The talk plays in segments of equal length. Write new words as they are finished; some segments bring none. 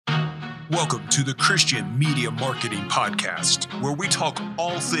Welcome to the Christian Media Marketing Podcast, where we talk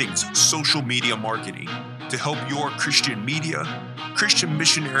all things social media marketing to help your Christian media, Christian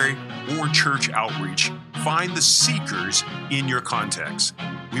missionary, or church outreach find the seekers in your context.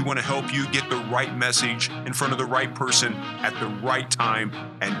 We want to help you get the right message in front of the right person at the right time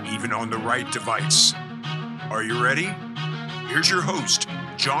and even on the right device. Are you ready? Here's your host,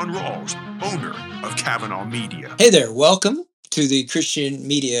 John Rawls, owner of Kavanaugh Media. Hey there, welcome to the Christian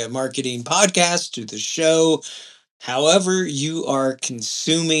Media Marketing Podcast, to the show. However you are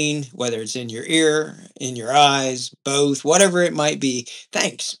consuming, whether it's in your ear, in your eyes, both, whatever it might be,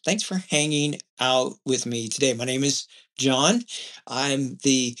 thanks. Thanks for hanging out with me today. My name is John. I'm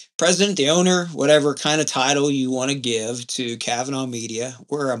the president, the owner, whatever kind of title you want to give to Kavanaugh Media.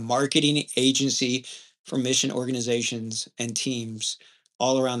 We're a marketing agency for mission organizations and teams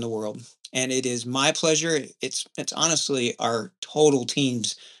all around the world. And it is my pleasure. It's honestly our total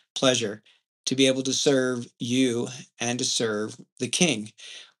team's pleasure to be able to serve you and to serve the King.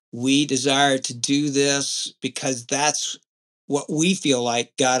 We desire to do this because that's what we feel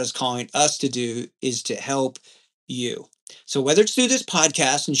like God is calling us to do, is to help you. So whether it's through this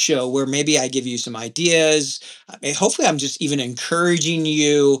podcast and show where maybe I give you some ideas, hopefully I'm just even encouraging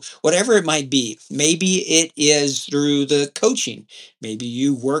you, whatever it might be. Maybe it is through the coaching. Maybe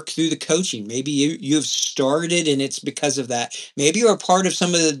you work through the coaching. Maybe you've started and it's because of that. Maybe you're a part of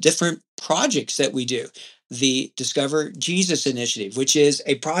some of the different projects that we do. The Discover Jesus Initiative, which is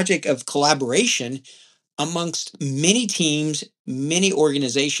a project of collaboration amongst many teams, many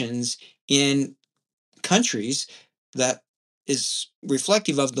organizations in countries that is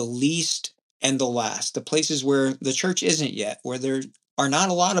reflective of the least and the last, the places where the church isn't yet, where there are not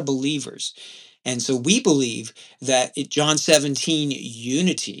a lot of believers. And so we believe that John 17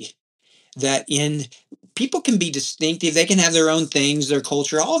 unity, that in people can be distinctive, they can have their own things, their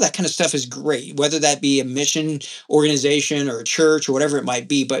culture, all that kind of stuff is great, whether that be a mission organization or a church or whatever it might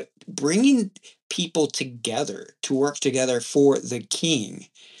be. But bringing people together to work together for the King,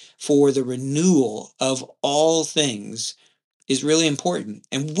 for the renewal of all things, is really important.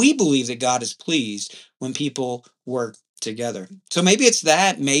 And we believe that God is pleased when people work together. So maybe it's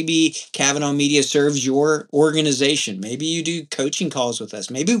that. Maybe Kavanaugh Media serves your organization. Maybe you do coaching calls with us.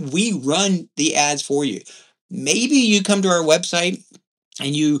 Maybe we run the ads for you. Maybe you come to our website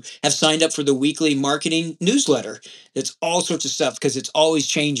and you have signed up for the weekly marketing newsletter. It's all sorts of stuff because it's always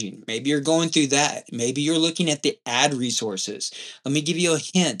changing. Maybe you're going through that. Maybe you're looking at the ad resources. Let me give you a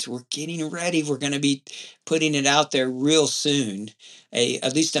hint. We're getting ready. We're going to be putting it out there real soon,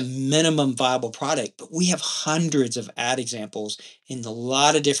 at least a minimum viable product. But we have hundreds of ad examples in a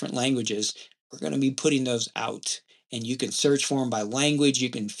lot of different languages. We're going to be putting those out. And you can search for them by language. You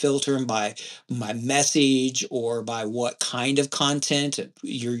can filter them by message or by what kind of content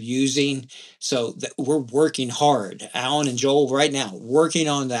you're using. So we're working hard, Alan and Joel, right now, working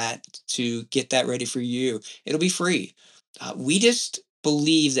on that to get that ready for you. It'll be free. We just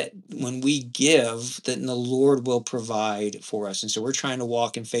believe that when we give, then the Lord will provide for us. And so we're trying to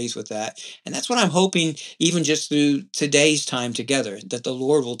walk in faith with that. And that's what I'm hoping, even just through today's time together, that the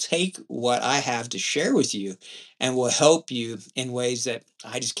Lord will take what I have to share with you and will help you in ways that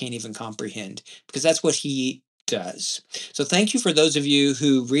I just can't even comprehend, because that's what He does. So thank you for those of you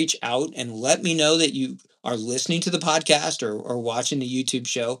who reach out and let me know that you are listening to the podcast or watching the YouTube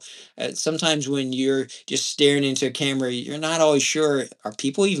show. Sometimes when you're just staring into a camera, you're not always sure, are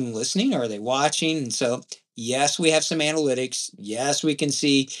people even listening? Or are they watching? And so, yes, we have some analytics. Yes, we can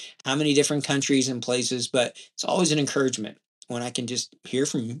see how many different countries and places, but it's always an encouragement when I can just hear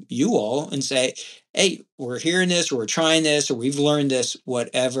from you all and say, hey, we're hearing this, or we're trying this, or we've learned this,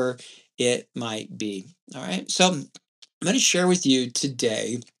 whatever it might be. All right. So I'm going to share with you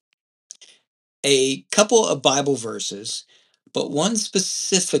today a couple of Bible verses, but one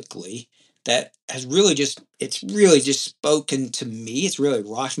specifically that has it's really just spoken to me. It's really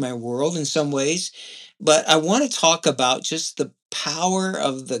rocked my world in some ways. But I want to talk about just the power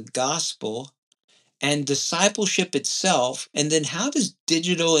of the gospel and discipleship itself, and then how does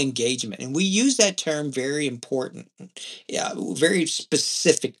digital engagement, and we use that term very important, yeah, very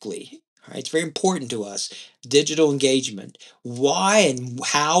specifically. All right, it's very important to us. Digital engagement. Why and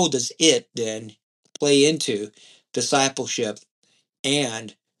how does it then play into discipleship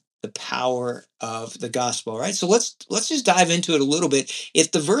and the power of the gospel? All right, so let's just dive into it a little bit.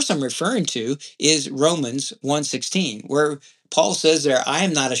 If the verse I'm referring to is Romans 1:16, where Paul says there, I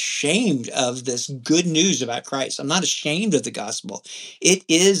am not ashamed of this good news about Christ. I'm not ashamed of the gospel. It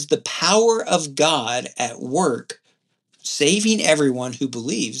is the power of God at work, saving everyone who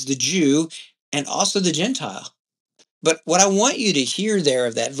believes, the Jew and also the Gentile. But what I want you to hear there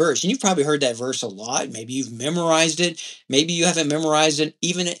of that verse, and you've probably heard that verse a lot, maybe you've memorized it, maybe you haven't memorized it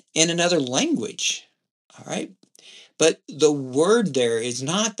even in another language. All right. But the word there is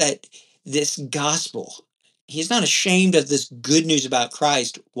not that this gospel, he's not ashamed of this good news about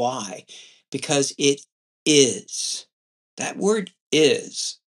Christ. Why? Because it is. That word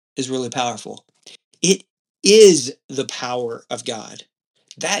is really powerful. It is the power of God.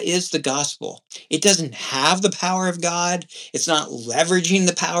 That is the gospel. It doesn't have the power of God. It's not leveraging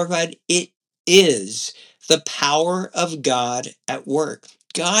the power of God. It is the power of God at work.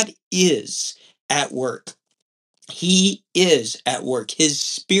 God is at work. He is at work. His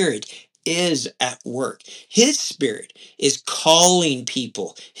spirit is at work. His spirit is calling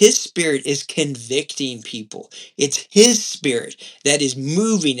people. His spirit is convicting people. It's his spirit that is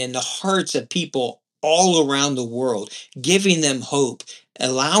moving in the hearts of people all around the world, giving them hope,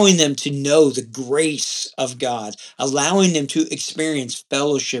 allowing them to know the grace of God, allowing them to experience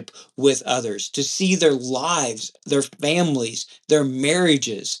fellowship with others, to see their lives, their families, their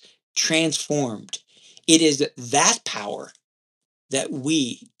marriages transformed. It is that power that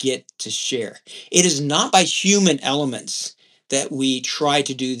we get to share. It is not by human elements that we try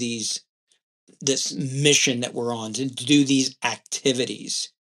to do this mission that we're on, to do these activities.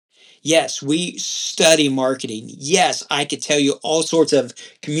 Yes, we study marketing. Yes, I could tell you all sorts of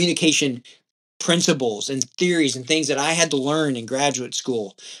communication principles and theories and things that I had to learn in graduate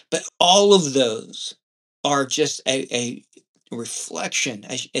school. But all of those are just a reflection,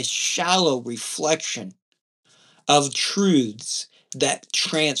 a shallow reflection of truths that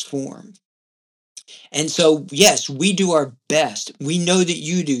transform. And so, yes, we do our best. We know that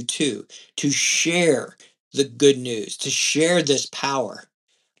you do too, to share the good news, to share this power.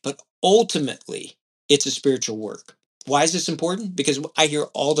 But ultimately, it's a spiritual work. Why is this important? Because I hear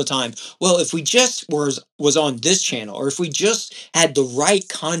all the time, well, if we just was on this channel, or if we just had the right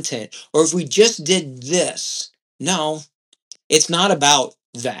content, or if we just did this. No, it's not about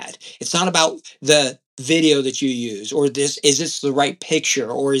that. It's not about the video that you use, or this is this the right picture,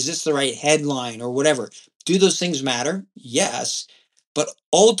 or is this the right headline, or whatever. Do those things matter? Yes. But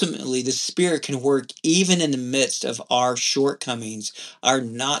ultimately, the Spirit can work even in the midst of our shortcomings, our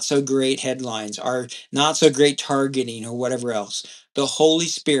not so great headlines, our not so great targeting, or whatever else. The Holy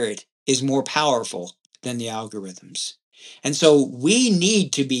Spirit is more powerful than the algorithms. And so we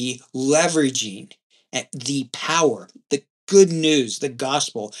need to be leveraging the power, the good news, the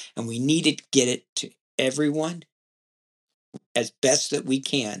gospel, and we need to get it to everyone as best that we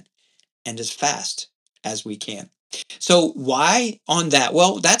can and as fast as we can. So, why on that?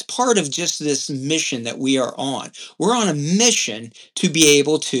 Well, that's part of just this mission that we are on. We're on a mission to be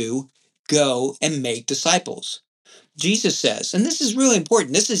able to go and make disciples. Jesus says, and this is really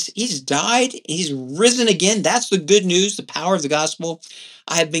important. He's died, he's risen again. That's the good news, the power of the gospel.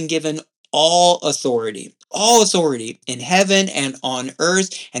 I have been given all authority in heaven and on earth.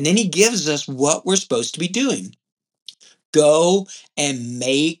 And then he gives us what we're supposed to be doing. Go and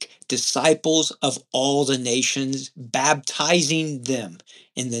make disciples of all the nations, baptizing them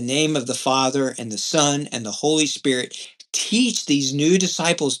in the name of the Father and the Son and the Holy Spirit. Teach these new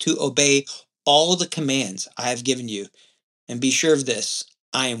disciples to obey all the commands I have given you. And be sure of this,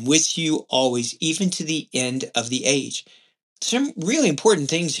 I am with you always, even to the end of the age. Some really important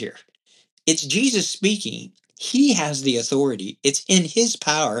things here. It's Jesus speaking. He has the authority. It's in his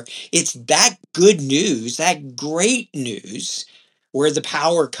power. It's that good news, that great news, where the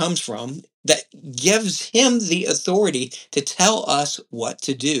power comes from, that gives him the authority to tell us what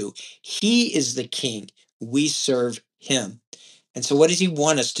to do. He is the king. We serve him. And so, what does he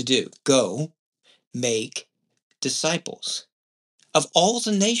want us to do? Go make disciples of all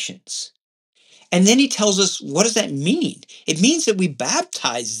the nations. And then he tells us, what does that mean? It means that we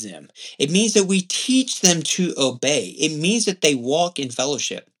baptize them. It means that we teach them to obey. It means that they walk in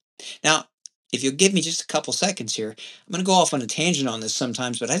fellowship. Now, if you'll give me just a couple seconds here, I'm going to go off on a tangent on this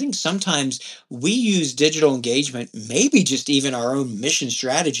sometimes, but I think sometimes we use digital engagement, maybe just even our own mission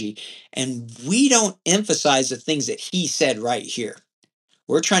strategy, and we don't emphasize the things that he said right here.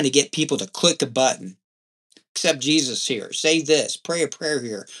 We're trying to get people to click a button, accept Jesus here, say this, pray a prayer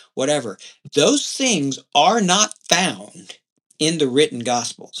here, whatever. Those things are not found in the written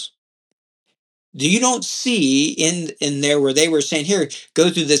gospels. You don't see in there where they were saying, here, go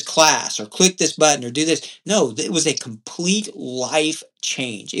through this class or click this button or do this. No, it was a complete life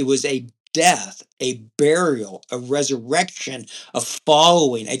change. It was a death, a burial, a resurrection, a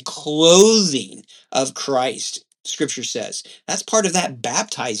following, a clothing of Christ, scripture says. That's part of that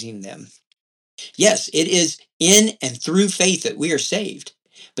baptizing them. Yes, it is in and through faith that we are saved.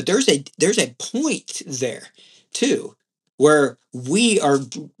 But there's a point there. too, where we are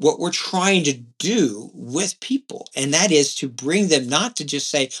what we're trying to do with people. And that is to bring them not to just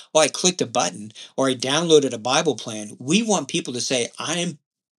say, oh, I clicked a button or I downloaded a Bible plan. We want people to say, I'm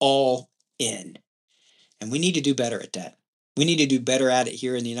all in. And we need to do better at that. We need to do better at it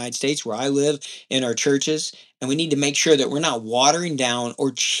here in the United States where I live, in our churches. And we need to make sure that we're not watering down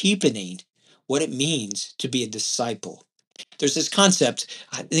or cheapening what it means to be a disciple. There's this concept,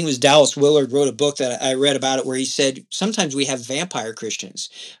 I think it was Dallas Willard wrote a book that I read about it where he said sometimes we have vampire Christians.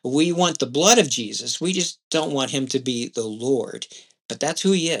 We want the blood of Jesus. We just don't want him to be the Lord. But that's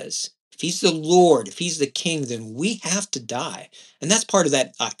who he is. If he's the Lord, if he's the king, then we have to die. And that's part of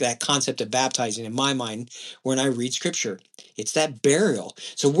that concept of baptizing in my mind when I read scripture. It's that burial.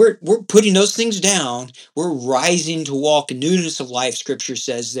 So we're putting those things down. We're rising to walk in newness of life, scripture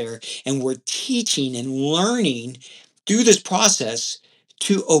says there, and we're teaching and learning through this process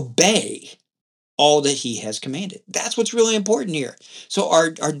to obey all that he has commanded. That's what's really important here. So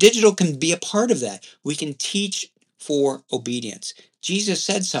our digital can be a part of that. We can teach for obedience. Jesus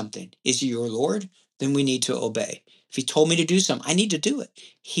said something. Is he your Lord? Then we need to obey. If he told me to do something, I need to do it.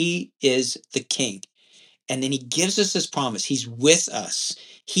 He is the king. And then he gives us this promise. He's with us.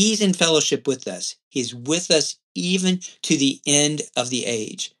 He's in fellowship with us. He's with us even to the end of the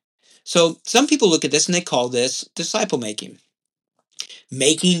age. So some people look at this and they call this disciple making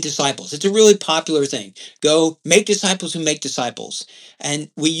disciples. It's a really popular thing. Go make disciples who make disciples. And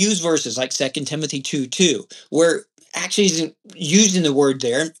we use verses like 2 Timothy 2:2, where actually is using the word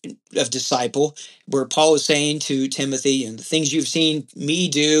there of disciple, where Paul is saying to Timothy, and the things you've seen me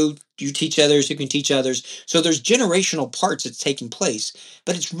do, you teach others who can teach others. So there's generational parts that's taking place.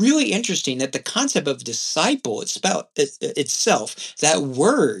 But it's really interesting that the concept of disciple itself, that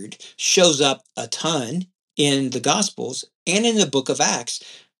word shows up a ton in the Gospels and in the book of Acts,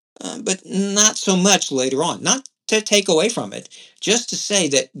 but not so much later on. Not to take away from it, just to say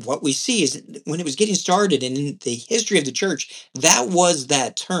that what we see is when it was getting started and in the history of the church, that was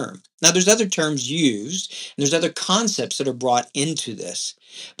that term. Now, there's other terms used, and there's other concepts that are brought into this.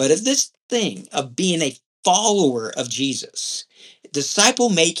 But if this thing of being a follower of Jesus, disciple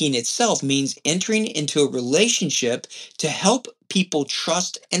making itself means entering into a relationship to help people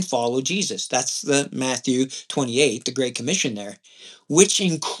trust and follow Jesus. That's the Matthew 28, the Great Commission there, which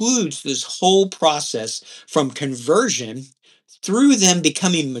includes this whole process from conversion through them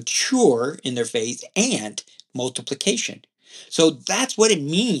becoming mature in their faith and multiplication. So that's what it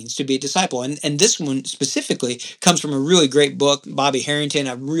means to be a disciple. And this one specifically comes from a really great book, Bobby Harrington.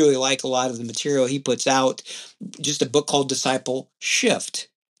 I really like a lot of the material he puts out, just a book called Disciple Shift.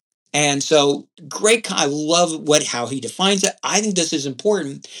 And so great. I love how he defines it. I think this is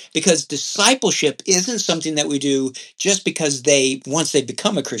important because discipleship isn't something that we do just because once they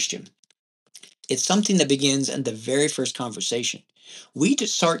become a Christian. It's something that begins in the very first conversation. We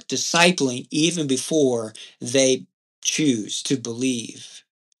just start discipling even before they choose to believe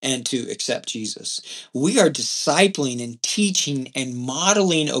and to accept Jesus. We are discipling and teaching and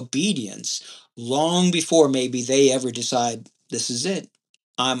modeling obedience long before maybe they ever decide, this is it.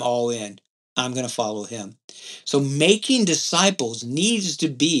 I'm all in. I'm going to follow him. So making disciples needs to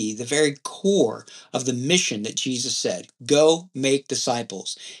be the very core of the mission that Jesus said, go make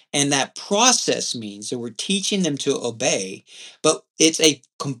disciples. And that process means that we're teaching them to obey, but it's a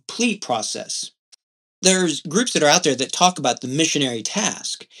complete process. There's groups that are out there that talk about the missionary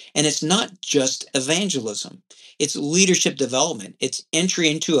task, and it's not just evangelism. It's leadership development. It's entry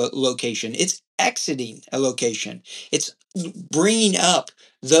into a location. It's exiting a location. It's bringing up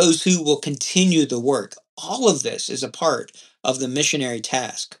those who will continue the work. All of this is a part of the missionary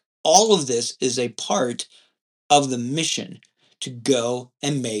task. All of this is a part of the mission to go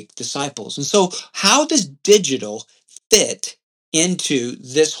and make disciples. And so, how does digital fit into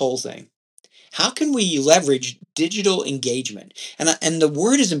this whole thing? How can we leverage digital engagement? And the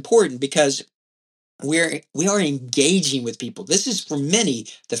word is important because we are engaging with people. This is for many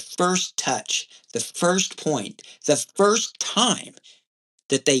the first touch, the first point, the first time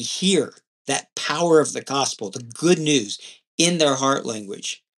that they hear that power of the gospel, the good news in their heart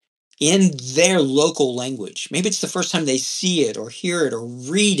language, in their local language. Maybe it's the first time they see it or hear it or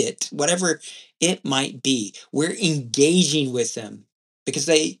read it, whatever it might be. We're engaging with them because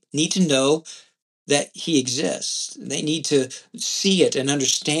they need to know that he exists. They need to see it and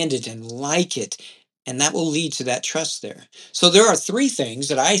understand it and like it. And that will lead to that trust there. So there are three things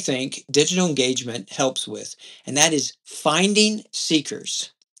that I think digital engagement helps with, and that is finding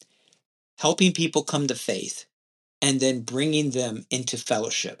seekers, helping people come to faith, and then bringing them into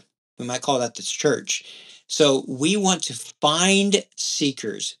fellowship. We might call that the church. So we want to find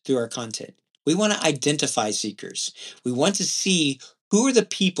seekers through our content. We want to identify seekers. We want to see who are the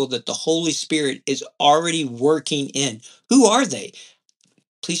people that the Holy Spirit is already working in. Who are they?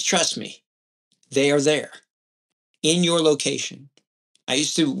 Please trust me. They are there in your location.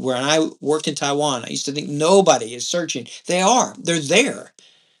 When I worked in Taiwan, I used to think nobody is searching. They are. They're there.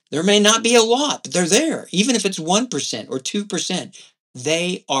 There may not be a lot, but they're there. Even if it's 1% or 2%,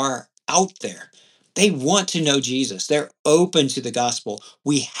 they are out there. They want to know Jesus. They're open to the gospel.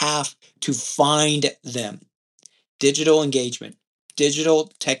 We have to find them. Digital engagement, digital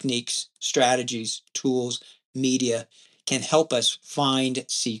techniques, strategies, tools, media can help us find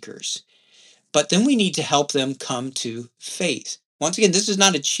seekers. But then we need to help them come to faith. Once again, this is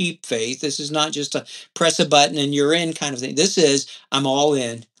not a cheap faith. This is not just a press a button and you're in kind of thing. This is, I'm all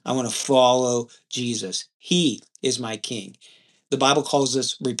in. I want to follow Jesus. He is my king. The Bible calls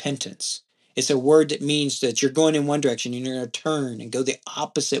this repentance. It's a word that means that you're going in one direction and you're going to turn and go the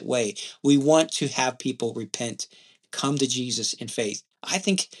opposite way. We want to have people repent, come to Jesus in faith. I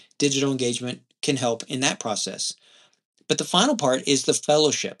think digital engagement can help in that process. But the final part is the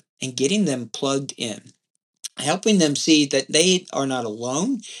fellowship and getting them plugged in, helping them see that they are not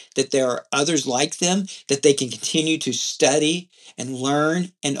alone, that there are others like them, that they can continue to study and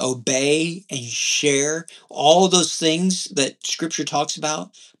learn and obey and share all those things that Scripture talks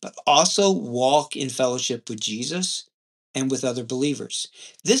about, but also walk in fellowship with Jesus and with other believers.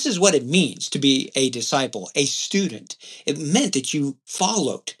 This is what it means to be a disciple, a student. It meant that you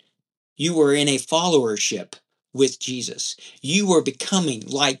followed. You were in a followership with Jesus. You were becoming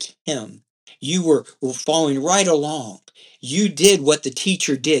like him. You were following right along. You did what the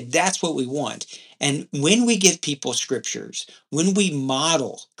teacher did. That's what we want. And when we give people scriptures, when we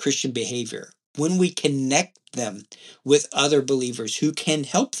model Christian behavior, when we connect them with other believers who can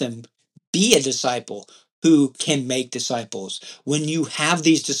help them be a disciple, who can make disciples, when you have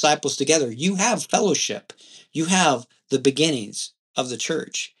these disciples together, you have fellowship. You have the beginnings of the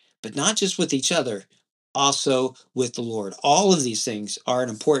church, but not just with each other, also with the Lord. All of these things are an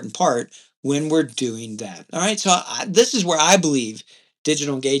important part when we're doing that. All right, so this is where I believe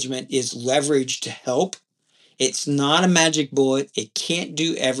digital engagement is leveraged to help. It's not a magic bullet. It can't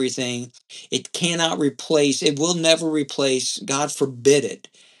do everything. It cannot replace, it will never replace, God forbid it,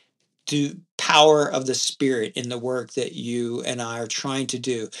 the power of the Spirit in the work that you and I are trying to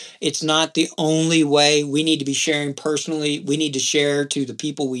do. It's not the only way. We need to be sharing personally. We need to share to the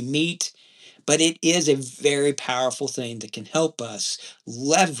people we meet. But it is a very powerful thing that can help us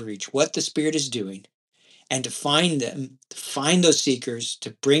leverage what the Spirit is doing and to find them, to find those seekers,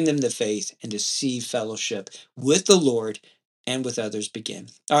 to bring them to faith and to see fellowship with the Lord and with others begin.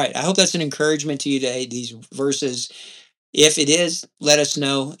 All right, I hope that's an encouragement to you today, these verses. If it is, let us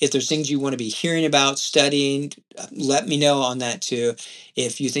know. If there's things you want to be hearing about, studying, let me know on that too.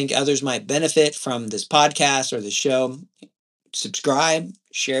 If you think others might benefit from this podcast or the show, subscribe,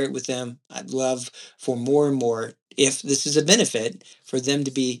 share it with them. I'd love for more and more, if this is a benefit, for them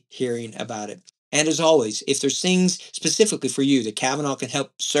to be hearing about it. And as always, if there's things specifically for you that Kavanaugh can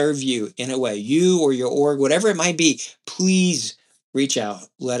help serve you in a way, you or your org, whatever it might be, please reach out.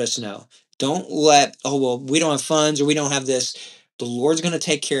 Let us know. Don't let, oh, well, we don't have funds or we don't have this. The Lord's going to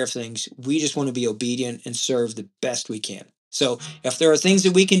take care of things. We just want to be obedient and serve the best we can. So if there are things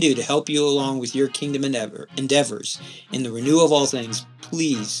that we can do to help you along with your kingdom endeavors in the renewal of all things,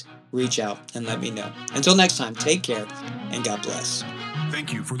 please reach out and let me know. Until next time, take care and God bless.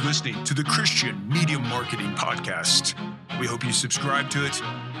 Thank you for listening to the Christian Media Marketing Podcast. We hope you subscribe to it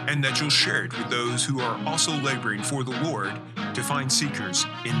and that you'll share it with those who are also laboring for the Lord to find seekers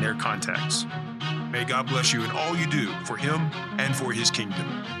in their contacts. May God bless you in all you do for Him and for His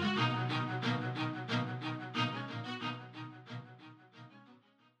kingdom.